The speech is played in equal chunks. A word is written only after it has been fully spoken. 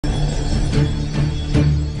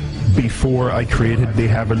Before I created the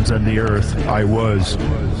heavens and the earth, I was.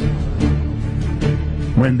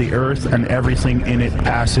 When the earth and everything in it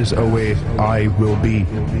passes away, I will be.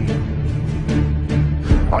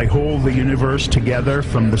 I hold the universe together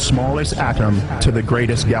from the smallest atom to the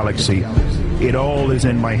greatest galaxy. It all is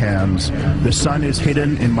in my hands. The sun is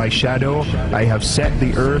hidden in my shadow. I have set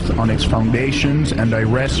the earth on its foundations, and I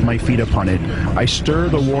rest my feet upon it. I stir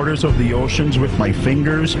the waters of the oceans with my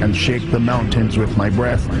fingers and shake the mountains with my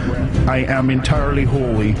breath. I am entirely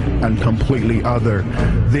holy and completely other.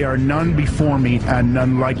 There are none before me and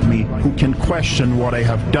none like me who can question what I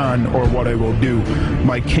have done or what I will do.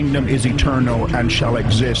 My kingdom is eternal and shall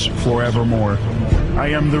exist forevermore. I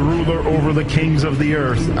am the ruler over the kings of the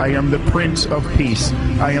earth. I am the Prince of Peace.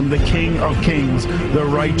 I am the King of Kings, the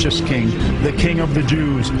righteous King, the King of the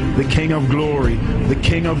Jews, the King of glory, the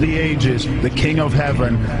King of the ages, the King of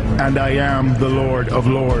heaven, and I am the Lord of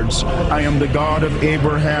lords. I am the God of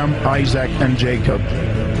Abraham, Isaac, and Jacob.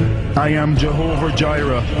 I am Jehovah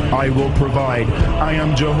Jireh, I will provide. I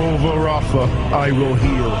am Jehovah Rapha, I will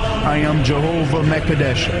heal. I am Jehovah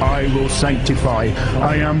Mekadesh, I will sanctify.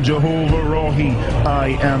 I am Jehovah Rohi,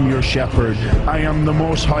 I am your shepherd. I am the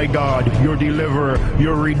Most High God, your deliverer,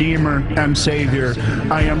 your redeemer and savior.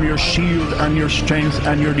 I am your shield and your strength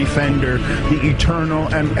and your defender, the eternal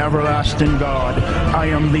and everlasting God. I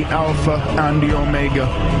am the Alpha and the Omega,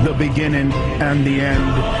 the beginning and the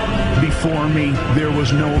end. Before me there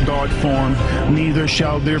was no God formed, neither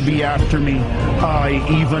shall there be after me. I,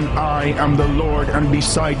 even I, am the Lord, and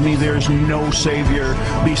beside me there's no Savior.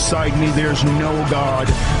 Beside me there's no God.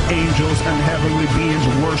 Angels and heavenly beings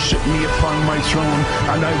worship me upon my throne,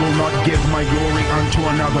 and I will not give my glory unto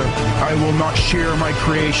another. I will not share my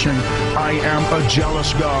creation. I am a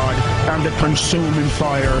jealous God and a consuming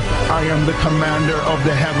fire. I am the commander of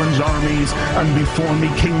the heavens' armies, and before me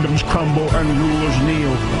kingdoms crumble and rulers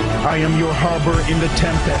kneel. I am your harbor in the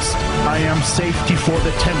tempest. I am safety for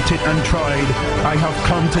the tempted and tried. I have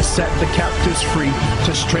come to set the captives free,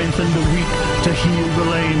 to strengthen the weak, to heal the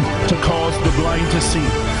lame, to cause the blind to see.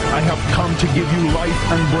 I have come to give you life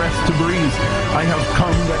and breath to breathe. I have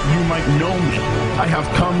come that you might know me. I have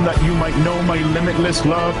come that you might know my limitless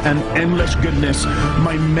love and endless goodness,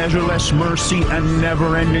 my measureless mercy and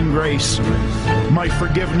never-ending grace. My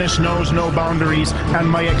forgiveness knows no boundaries, and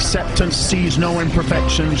my acceptance sees no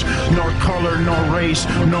imperfections, nor color, nor race,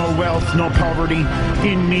 nor wealth, nor poverty.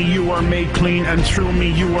 In me you are made clean, and through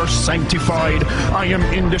me you are sanctified. I am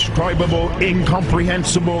indescribable,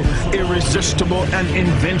 incomprehensible, irresistible, and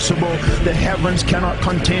invincible. The heavens cannot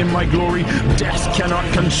contain my glory. Death cannot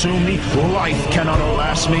consume me. Life cannot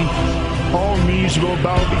outlast me. All knees will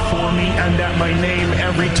bow before me, and at my name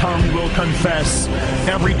every tongue will confess.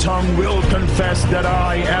 Every tongue will confess that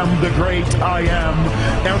I am the great I am.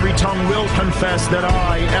 Every tongue will confess that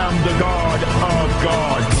I am the God of